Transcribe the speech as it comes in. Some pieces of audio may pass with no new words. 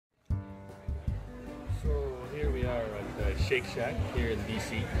here we are at Shake Shack here in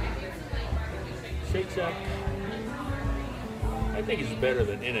DC. Shake Shack, I think it's better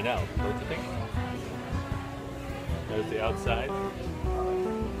than In-N-Out, don't you think? There's the outside.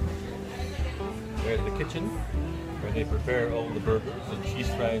 There's the kitchen, where they prepare all the burgers and cheese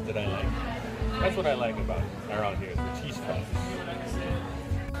fries that I like. That's what I like about it around here, the cheese fries.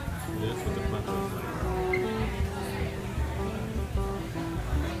 This is what the front looks like.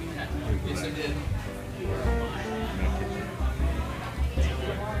 Yes, I did.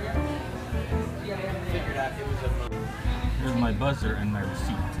 Here's my buzzer and my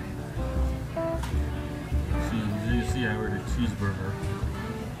receipt. So you see I ordered a cheeseburger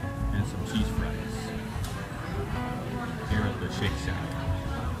and some cheese fries here at the Shake Shack.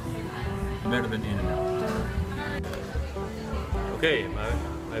 Better than In-N-Out. Okay,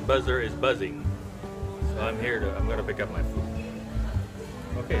 my buzzer is buzzing. So I'm gonna pick up my food.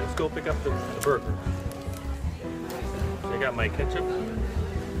 Okay, let's go pick up the burger. So I got my ketchup. I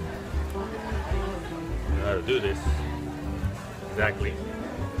know how to do this. Exactly.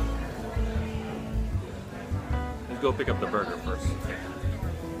 Let's go pick up the burger first.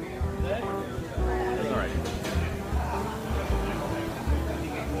 Alright.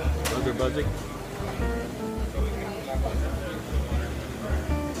 Burger buzzing.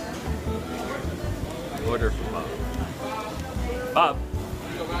 Order from Bob. Bob.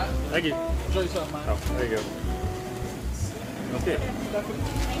 Thank you. Enjoy yourself, man. Oh, there you go. Okay.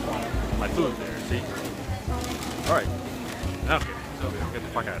 My food there, see? Alright. Okay, so we'll get the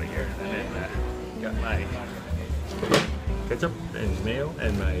fuck out of here. And then got my ketchup and mayo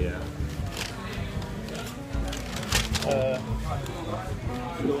and my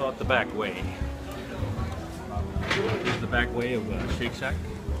go out the back way. This is the back way of Shake Shack.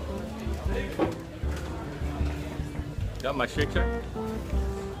 Got my Shake Shack.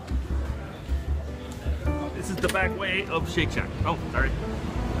 This is the back way of Shake Shack. Oh, sorry.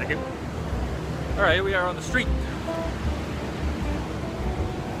 Thank you. Alright, here we are on the street.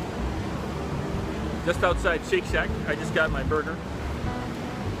 Just outside Shake Shack. I just got my burger.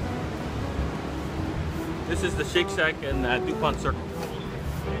 This is the Shake Shack in DuPont Circle.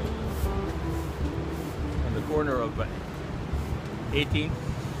 On the corner of 18th.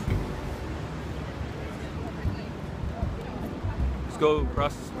 Let's go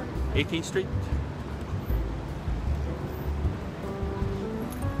across 18th Street.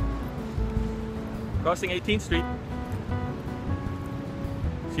 Crossing 18th Street.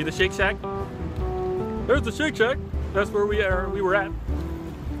 See the Shake Shack? There's the Shake Shack. That's where we were at.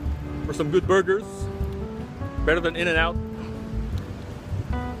 For some good burgers. Better than In-N-Out.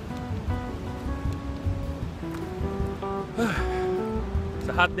 It's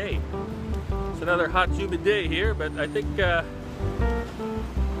a hot day. It's another hot, humid day here, but I think the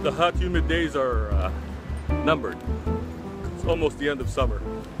hot, humid days are numbered. It's almost the end of summer.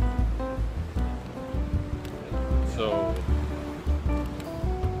 So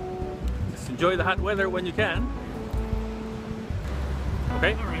just enjoy the hot weather when you can.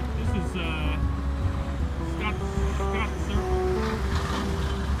 Okay? Alright, this is Scott Circle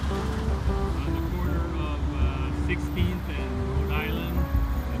on the corner of 16th and Rhode Island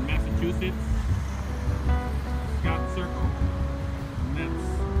and Massachusetts. Scott Circle. And that's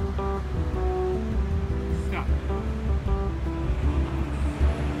Scott.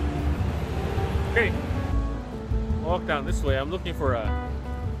 Okay. Walk down this way. I'm looking for a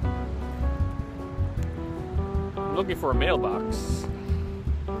mailbox.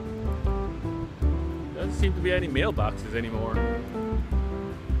 Doesn't seem to be any mailboxes anymore.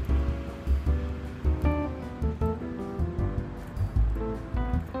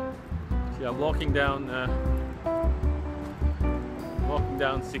 See, I'm walking down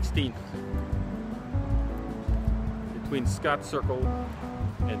 16th between Scott Circle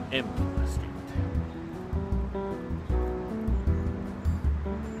and M Street.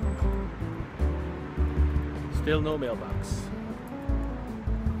 Still no mailbox.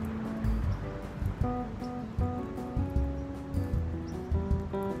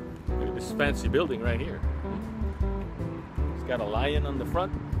 Look at this fancy building right here. It's got a lion on the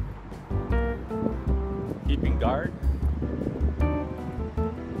front, keeping guard.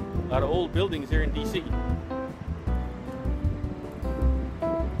 A lot of old buildings here in DC.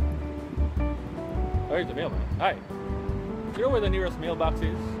 Oh, here's the mailman. Hi. Do you know where the nearest mailbox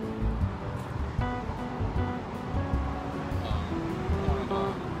is?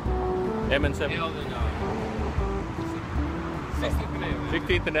 M and 7?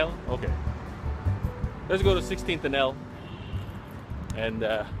 16th and L? Okay. Let's go to 16th and L. And,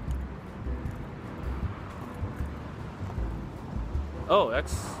 oh,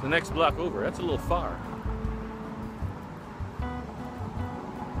 that's the next block over. That's a little far.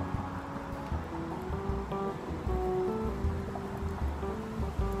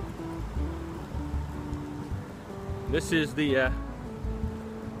 This is the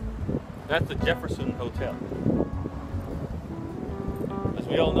that's the Jefferson Hotel. As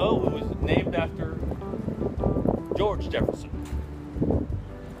we all know, it was named after George Jefferson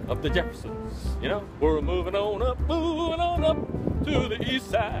of the Jeffersons. You know, we're moving on up to the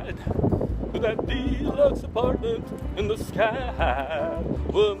east side, to that deluxe apartment in the sky.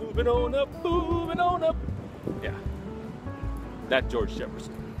 We're moving on up. Yeah, that George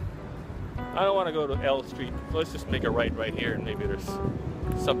Jefferson. I don't want to go to L Street, so let's just make a right here, and maybe there's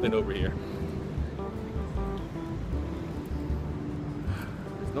something over here.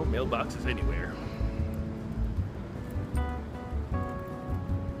 There's no mailboxes anywhere.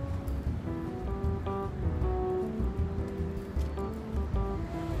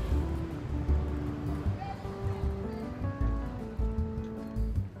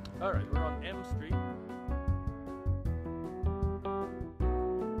 All right, we're on M Street.